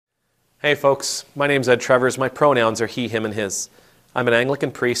Hey folks, my name's Ed Trevors. My pronouns are he, him, and his. I'm an Anglican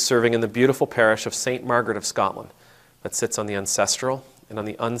priest serving in the beautiful parish of St. Margaret of Scotland that sits on the ancestral and on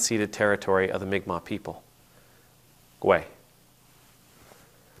the unceded territory of the Mi'kmaq people. Gwe.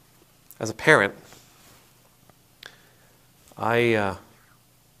 As a parent, I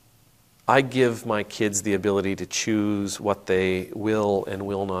give my kids the ability to choose what they will and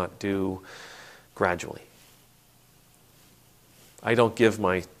will not do gradually. I don't give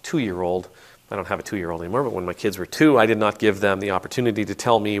my 2-year-old, I don't have a 2-year-old anymore, but when my kids were 2, I did not give them the opportunity to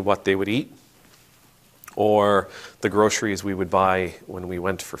tell me what they would eat or the groceries we would buy when we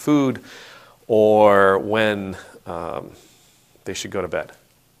went for food or when they should go to bed.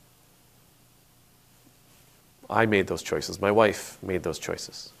 I made those choices. My wife made those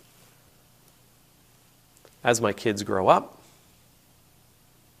choices. As my kids grow up,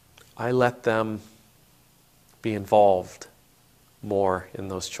 I let them be involved more in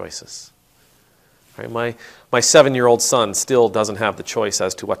those choices. Right? My 7-year-old son still doesn't have the choice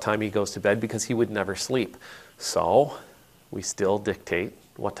as to what time he goes to bed because he would never sleep. So we still dictate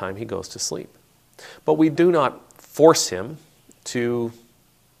what time he goes to sleep. But we do not force him to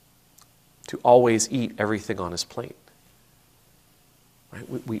always eat everything on his plate. Right?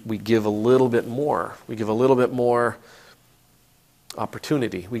 We give a little bit more. We give a little bit more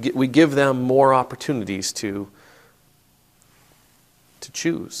opportunity. We give them more opportunities to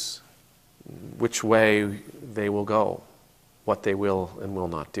choose which way they will go, what they will and will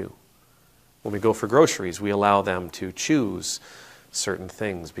not do. When we go for groceries, we allow them to choose certain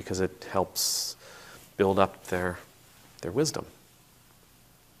things because it helps build up their wisdom.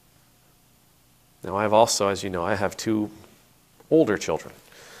 Now I've also, as you know, I have 2 older children.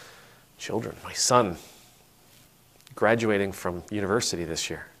 My son, graduating from university this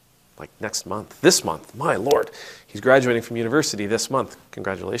year. Like this month, my Lord. He's graduating from university this month.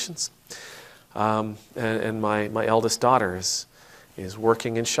 Congratulations. And my eldest daughter is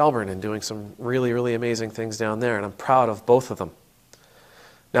working in Shelburne and doing some really, really amazing things down there, and I'm proud of both of them.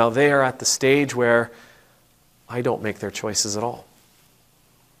 Now, they are at the stage where I don't make their choices at all.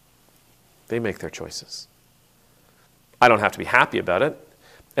 They make their choices. I don't have to be happy about it,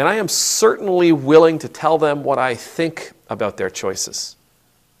 and I am certainly willing to tell them what I think about their choices.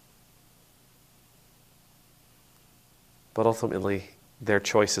 But ultimately, their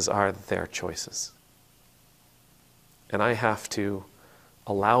choices are their choices. And I have to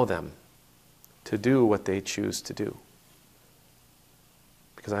allow them to do what they choose to do.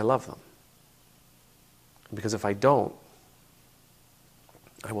 Because I love them. Because if I don't,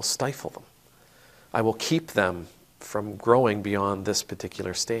 I will stifle them. I will keep them from growing beyond this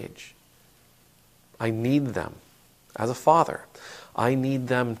particular stage. I need them. As a father, I need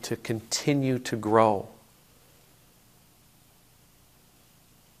them to continue to grow.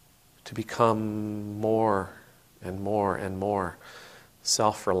 To become more and more and more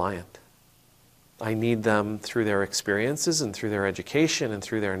self-reliant. I need them through their experiences and through their education and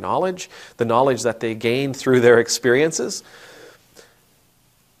through their knowledge, the knowledge that they gain through their experiences.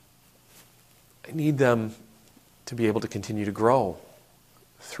 I need them to be able to continue to grow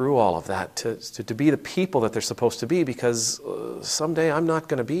through all of that, to be the people that they're supposed to be, because someday I'm not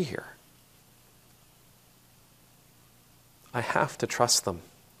going to be here. I have to trust them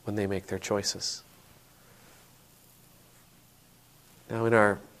when they make their choices. Now, in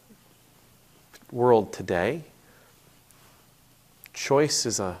our world today, choice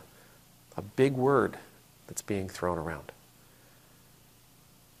is a big word that's being thrown around.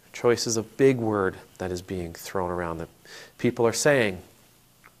 Choice is a big word that is being thrown around, that people are saying,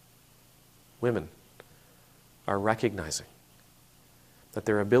 women are recognizing that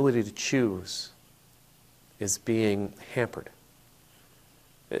their ability to choose is being hampered.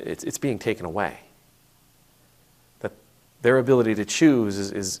 It's being taken away. That their ability to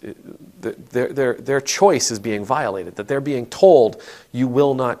choose their choice is being violated. That they're being told, you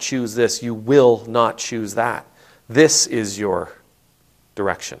will not choose this, you will not choose that. This is your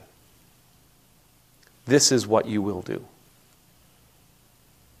direction. This is what you will do.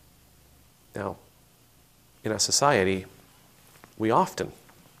 Now, in a society, we often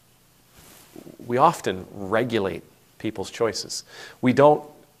regulate people's choices. We don't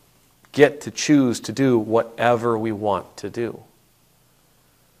get to choose to do whatever we want to do.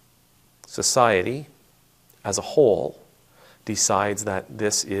 Society, as a whole, decides that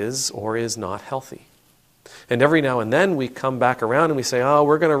this is or is not healthy. And every now and then we come back around and we say, oh,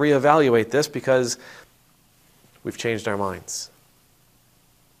 we're going to reevaluate this because we've changed our minds.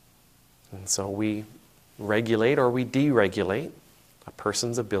 And so we regulate or we deregulate a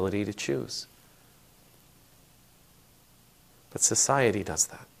person's ability to choose. But society does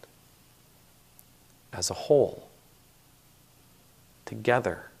that. as a whole,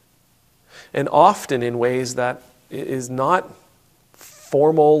 together, and often in ways that is not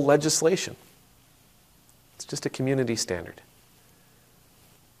formal legislation. It's just a community standard.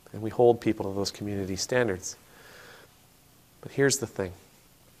 And we hold people to those community standards. But here's the thing.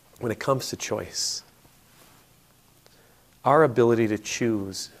 When it comes to choice, our ability to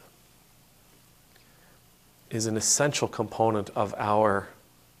choose is an essential component of our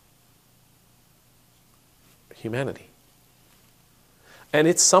humanity. And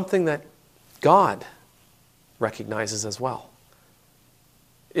it's something that God recognizes as well.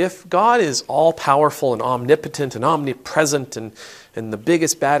 If God is all-powerful and omnipotent and omnipresent and the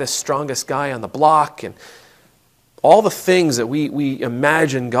biggest, baddest, strongest guy on the block and all the things that we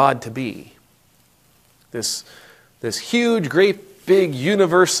imagine God to be, this huge, great, big,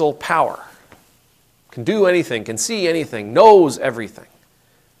 universal power, can do anything, can see anything, knows everything,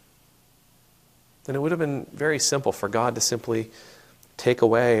 then it would have been very simple for God to simply take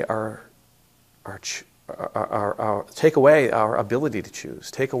away our ability to choose,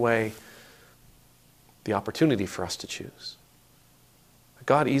 take away the opportunity for us to choose.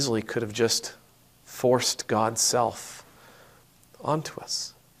 God easily could have just forced God's self onto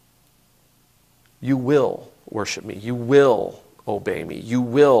us. You will worship me. You will obey me. You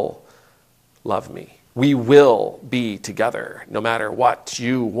will love me. We will be together no matter what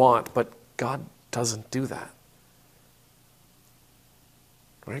you want. But God doesn't do that.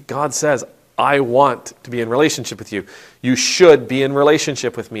 Right? God says, I want to be in relationship with you. You should be in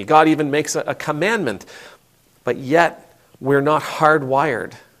relationship with me. God even makes a commandment. But yet, we're not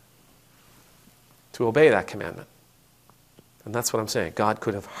hardwired to obey that commandment. And that's what I'm saying. God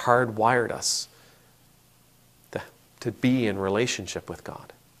could have hardwired us to be in relationship with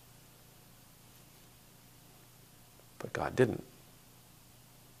God. But God didn't.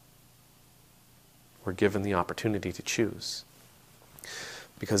 We're given the opportunity to choose.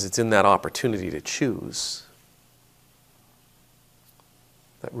 Because it's in that opportunity to choose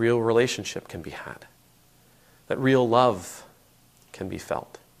that real relationship can be had, that real love can be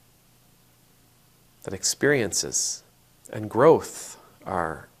felt, that experiences and growth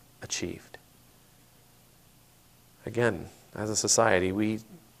are achieved. Again, as a society, we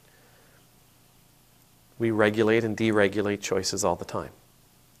regulate and deregulate choices all the time.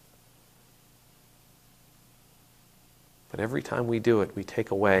 But every time we do it, we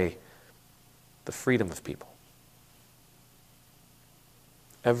take away the freedom of people.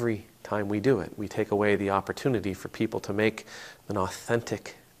 Every time we do it, we take away the opportunity for people to make an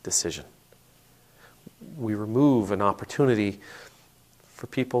authentic decision. We remove an opportunity for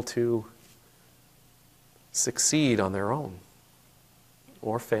people to succeed on their own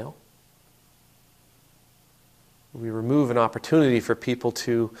or fail. We remove an opportunity for people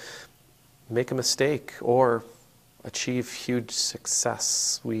to make a mistake or achieve huge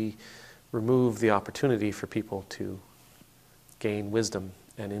success. We remove the opportunity for people to gain wisdom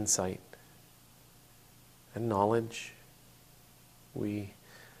and insight and knowledge. We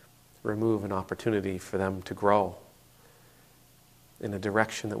remove an opportunity for them to grow in a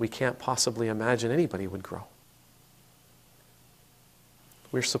direction that we can't possibly imagine anybody would grow.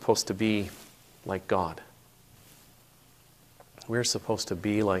 We're supposed to be like God. We're supposed to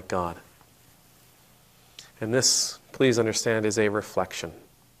be like God. And this, please understand, is a reflection.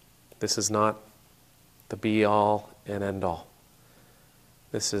 This is not the be-all and end-all.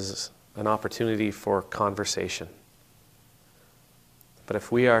 This is an opportunity for conversation. But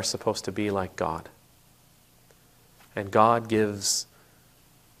if we are supposed to be like God, and God gives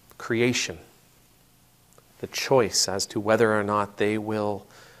creation the choice as to whether or not they will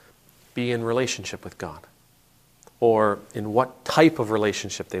be in relationship with God, or in what type of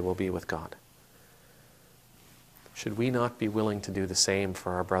relationship they will be with God, should we not be willing to do the same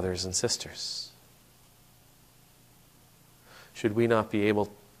for our brothers and sisters? Should we not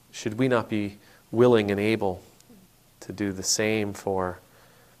be willing and able to do the same for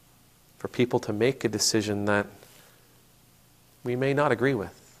people to make a decision that we may not agree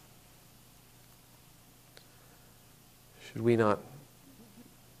with? Should we not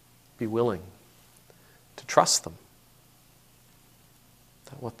be willing to trust them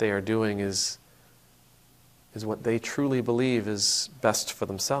that what they are doing is what they truly believe is best for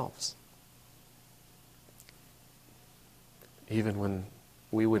themselves, even when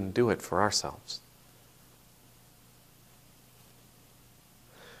we wouldn't do it for ourselves?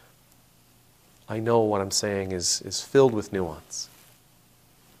 I know what I'm saying is filled with nuance.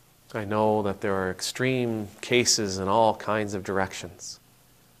 I know that there are extreme cases in all kinds of directions.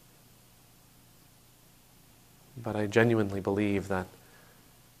 But I genuinely believe that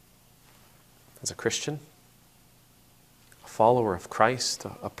as a Christian, a follower of Christ,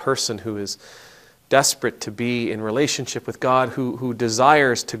 a person who is desperate to be in relationship with God, who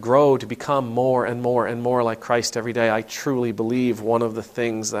desires to grow, to become more and more and more like Christ every day. I truly believe one of the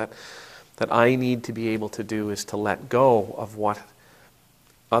things that I need to be able to do is to let go of what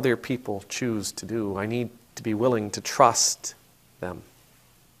other people choose to do. I need to be willing to trust them.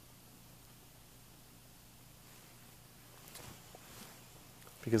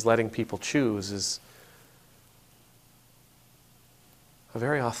 Because letting people choose is a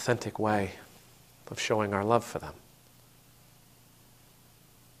very authentic way of showing our love for them.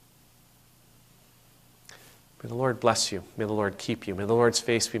 May the Lord bless you. May the Lord keep you. May the Lord's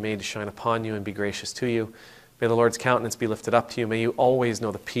face be made to shine upon you and be gracious to you. May the Lord's countenance be lifted up to you. May you always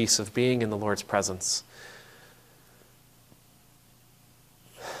know the peace of being in the Lord's presence.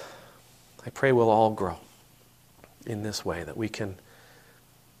 I pray we'll all grow in this way, that we can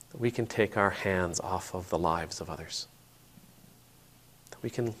take our hands off of the lives of others. That we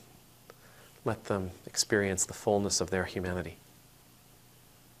can let them experience the fullness of their humanity,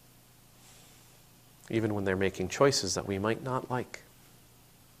 even when they're making choices that we might not like.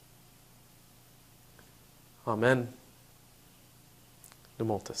 Amen.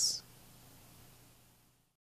 Numultus.